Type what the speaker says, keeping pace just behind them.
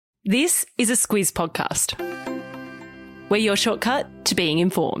This is a Squiz podcast. We're your shortcut to being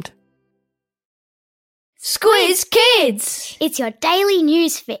informed. Squiz Kids! It's your daily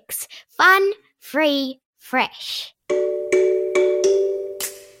news fix. Fun, free, fresh.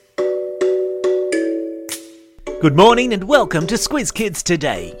 Good morning and welcome to Squiz Kids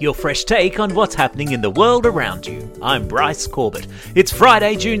Today, your fresh take on what's happening in the world around you. I'm Bryce Corbett. It's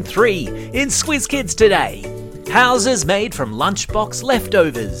Friday, June 3. In Squiz Kids Today, houses made from lunchbox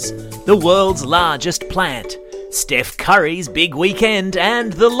leftovers, the world's largest plant, Steph Curry's big weekend,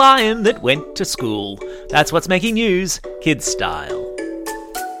 and the lion that went to school. That's what's making news, kids style.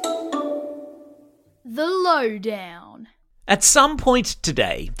 The Lowdown. At some point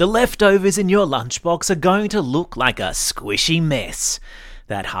today, the leftovers in your lunchbox are going to look like a squishy mess.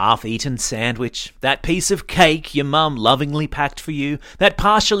 That half-eaten sandwich, that piece of cake your mum lovingly packed for you, that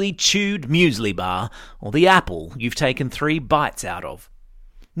partially chewed muesli bar, or the apple you've taken 3 bites out of.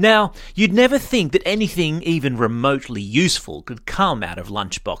 Now, you'd never think that anything even remotely useful could come out of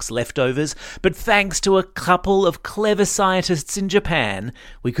lunchbox leftovers, but thanks to a couple of clever scientists in Japan,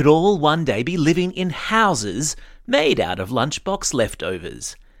 we could all one day be living in houses made out of lunchbox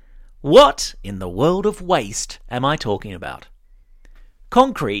leftovers. What in the world of waste am I talking about?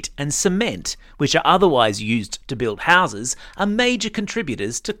 Concrete and cement, which are otherwise used to build houses, are major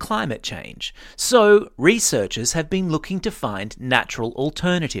contributors to climate change. So, researchers have been looking to find natural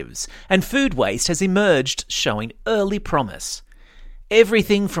alternatives, and food waste has emerged showing early promise.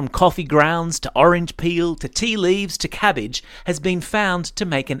 Everything from coffee grounds to orange peel to tea leaves to cabbage has been found to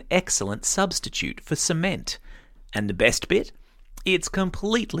make an excellent substitute for cement. And the best bit? It's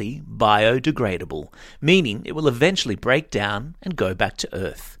completely biodegradable, meaning it will eventually break down and go back to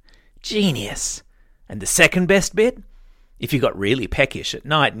Earth. Genius! And the second best bit? If you got really peckish at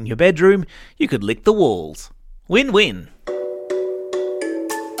night in your bedroom, you could lick the walls. Win-win!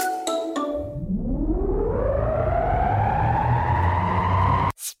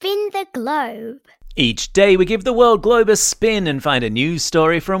 Spin the globe. Each day we give the world globe a spin and find a news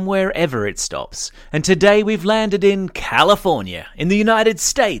story from wherever it stops. And today we've landed in California, in the United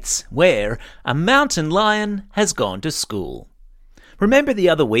States, where a mountain lion has gone to school. Remember the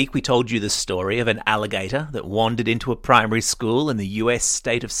other week we told you the story of an alligator that wandered into a primary school in the US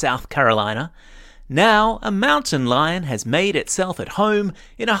state of South Carolina? Now a mountain lion has made itself at home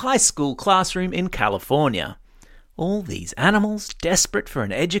in a high school classroom in California. All these animals desperate for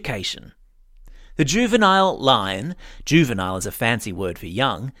an education. The juvenile lion, juvenile is a fancy word for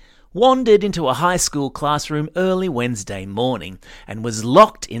young, wandered into a high school classroom early Wednesday morning and was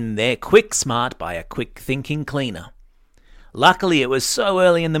locked in there quick smart by a quick-thinking cleaner. Luckily, it was so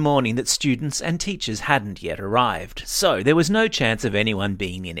early in the morning that students and teachers hadn't yet arrived, so there was no chance of anyone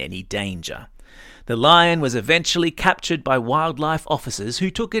being in any danger. The lion was eventually captured by wildlife officers who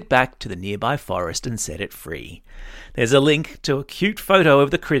took it back to the nearby forest and set it free. There's a link to a cute photo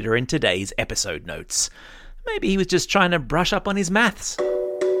of the critter in today's episode notes. Maybe he was just trying to brush up on his maths.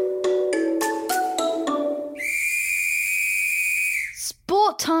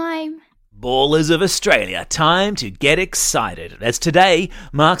 Sport time! Ballers of Australia, time to get excited, as today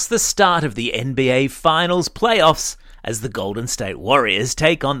marks the start of the NBA Finals playoffs as the Golden State Warriors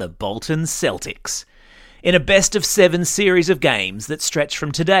take on the Bolton Celtics. In a best-of-7 series of games that stretch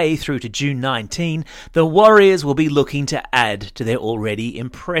from today through to June 19, the Warriors will be looking to add to their already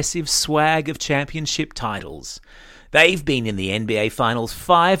impressive swag of championship titles. They've been in the NBA Finals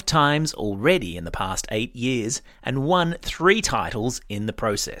 5 times already in the past 8 years and won 3 titles in the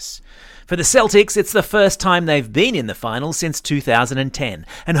process. For the Celtics, it's the first time they've been in the finals since 2010,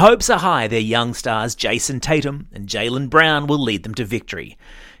 and hopes are high their young stars Jason Tatum and Jaylen Brown will lead them to victory.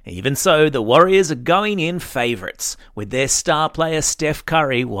 Even so, the Warriors are going in favourites, with their star player Steph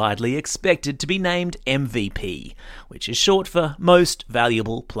Curry widely expected to be named MVP, which is short for Most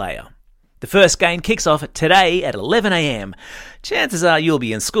Valuable Player. The first game kicks off today at 11 a.m. Chances are you'll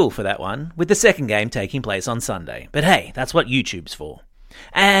be in school for that one, with the second game taking place on Sunday. But hey, that's what YouTube's for.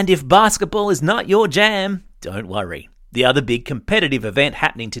 And if basketball is not your jam, don't worry. The other big competitive event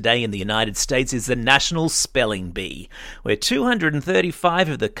happening today in the United States is the National Spelling Bee, where 235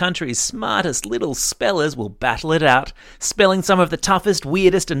 of the country's smartest little spellers will battle it out, spelling some of the toughest,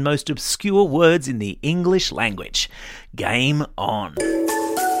 weirdest and most obscure words in the English language. Game on.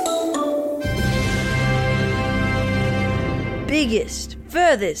 Biggest,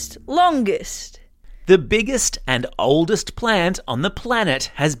 furthest, longest. The biggest and oldest plant on the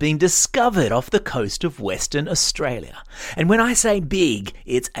planet has been discovered off the coast of Western Australia. And when I say big,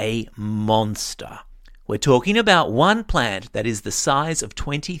 it's a monster. We're talking about one plant that is the size of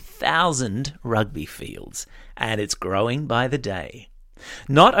 20,000 rugby fields, and it's growing by the day.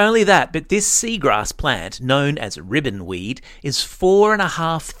 Not only that, but this seagrass plant, known as ribbonweed, is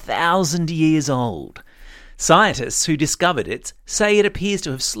 4,500 years old. Scientists who discovered it say it appears to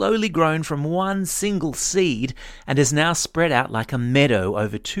have slowly grown from one single seed and has now spread out like a meadow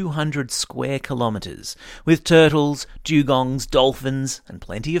over 200 square kilometres, with turtles, dugongs, dolphins, and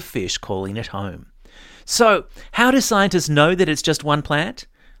plenty of fish calling it home. So, how do scientists know that it's just one plant?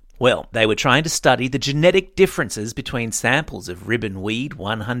 Well, they were trying to study the genetic differences between samples of ribbonweed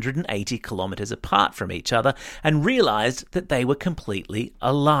 180 kilometres apart from each other and realised that they were completely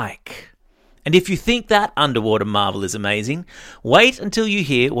alike. And if you think that underwater marvel is amazing, wait until you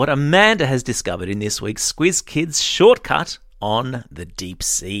hear what Amanda has discovered in this week's Squiz Kids shortcut on the deep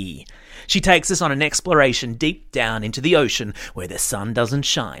sea. She takes us on an exploration deep down into the ocean where the sun doesn't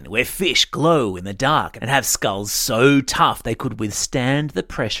shine, where fish glow in the dark and have skulls so tough they could withstand the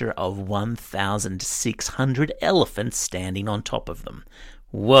pressure of 1,600 elephants standing on top of them.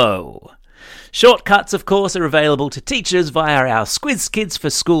 Whoa! Shortcuts, of course, are available to teachers via our Squiz Kids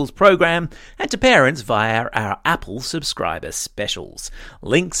for Schools program and to parents via our Apple subscriber specials.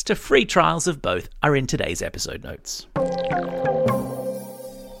 Links to free trials of both are in today's episode notes.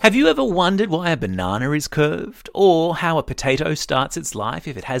 Have you ever wondered why a banana is curved, or how a potato starts its life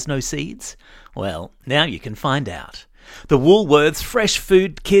if it has no seeds? Well, now you can find out. The Woolworths Fresh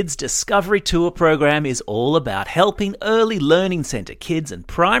Food Kids Discovery Tour program is all about helping early learning centre kids and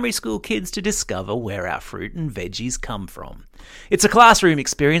primary school kids to discover where our fruit and veggies come from. It's a classroom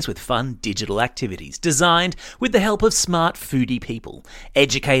experience with fun digital activities designed with the help of smart foodie people,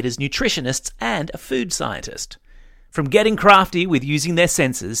 educators, nutritionists and a food scientist. From getting crafty with using their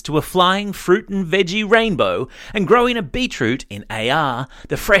senses to a flying fruit and veggie rainbow and growing a beetroot in AR,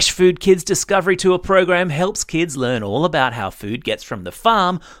 the Fresh Food Kids Discovery Tour program helps kids learn all about how food gets from the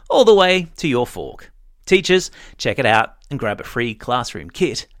farm all the way to your fork. Teachers, check it out and grab a free classroom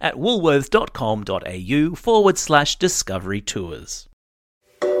kit at woolworths.com.au/discovery tours.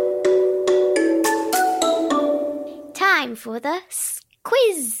 Time for the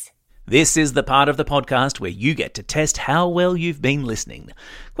quiz. This is the part of the podcast where you get to test how well you've been listening.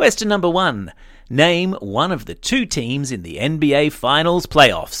 Question number 1. Name one of the two teams in the NBA Finals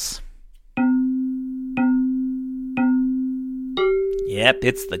playoffs. Yep,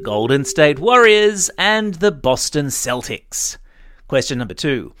 it's the Golden State Warriors and the Boston Celtics. Question number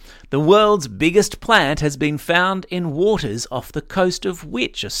 2. The world's biggest plant has been found in waters off the coast of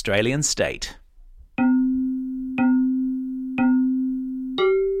which Australian state?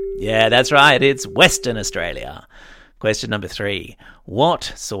 Yeah, that's right, it's Western Australia. Question number 3.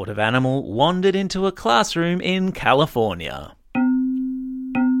 What sort of animal wandered into a classroom in California?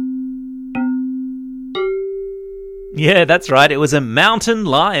 Yeah, that's right, it was a mountain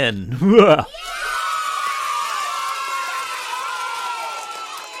lion.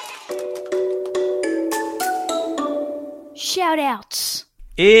 Shout-outs.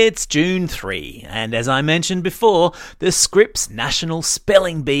 It's June 3, and as I mentioned before, the Scripps National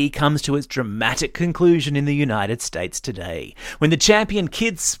Spelling Bee comes to its dramatic conclusion in the United States today, when the champion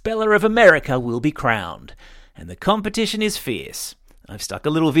Kids Speller of America will be crowned. And the competition is fierce. I've stuck a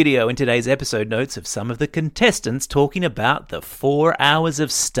little video in today's episode notes of some of the contestants talking about the 4 hours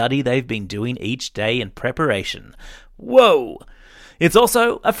of study they've been doing each day in preparation. Whoa! It's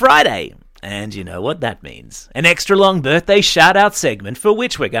also a Friday. And you know what that means. An extra long birthday shout-out segment for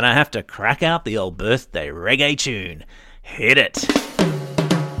which we're going to have to crack out the old birthday reggae tune. Hit it.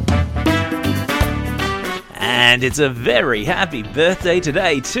 And it's a very happy birthday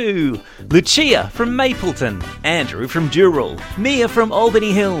today too. Lucia from Mapleton, Andrew from Dural, Mia from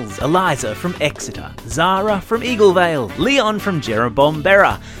Albany Hills, Eliza from Exeter, Zara from Eaglevale, Leon from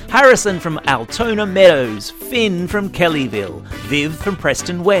Jerobombera, Harrison from Altona Meadows, Finn from Kellyville, Viv from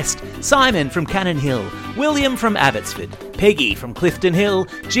Preston West, Simon from Cannon Hill, William from Abbotsford, Peggy from Clifton Hill,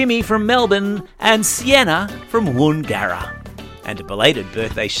 Jimmy from Melbourne, and Sienna from Woongarra. And a belated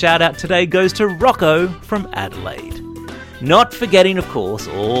birthday shout-out today goes to Rocco from Adelaide. Not forgetting, of course,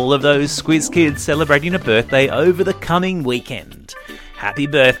 all of those Squiz Kids celebrating a birthday over the coming weekend. Happy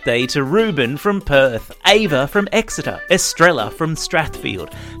birthday to Ruben from Perth, Ava from Exeter, Estrella from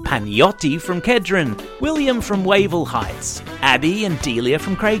Strathfield, Pagnotti from Kedron, William from Wavell Heights, Abby and Delia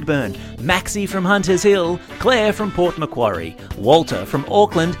from Craigburn, Maxie from Hunters Hill, Claire from Port Macquarie, Walter from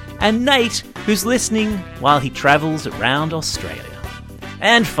Auckland, and Nate, who's listening while he travels around Australia.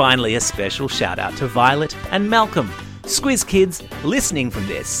 And finally, a special shout out to Violet and Malcolm, Squiz Kids listening from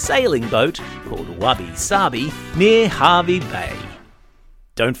their sailing boat called Wabi Sabi near Harvey Bay.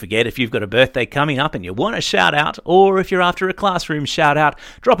 Don't forget, if you've got a birthday coming up and you want a shout out, or if you're after a classroom shout out,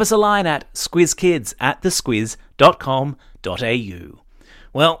 drop us a line at squizkids@thesquiz.com.au.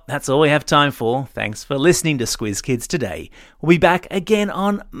 Well, that's all we have time for. Thanks for listening to Squiz Kids today. We'll be back again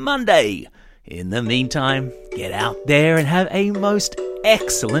on Monday. In the meantime, get out there and have a most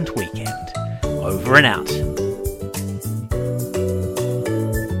excellent weekend. Over and out.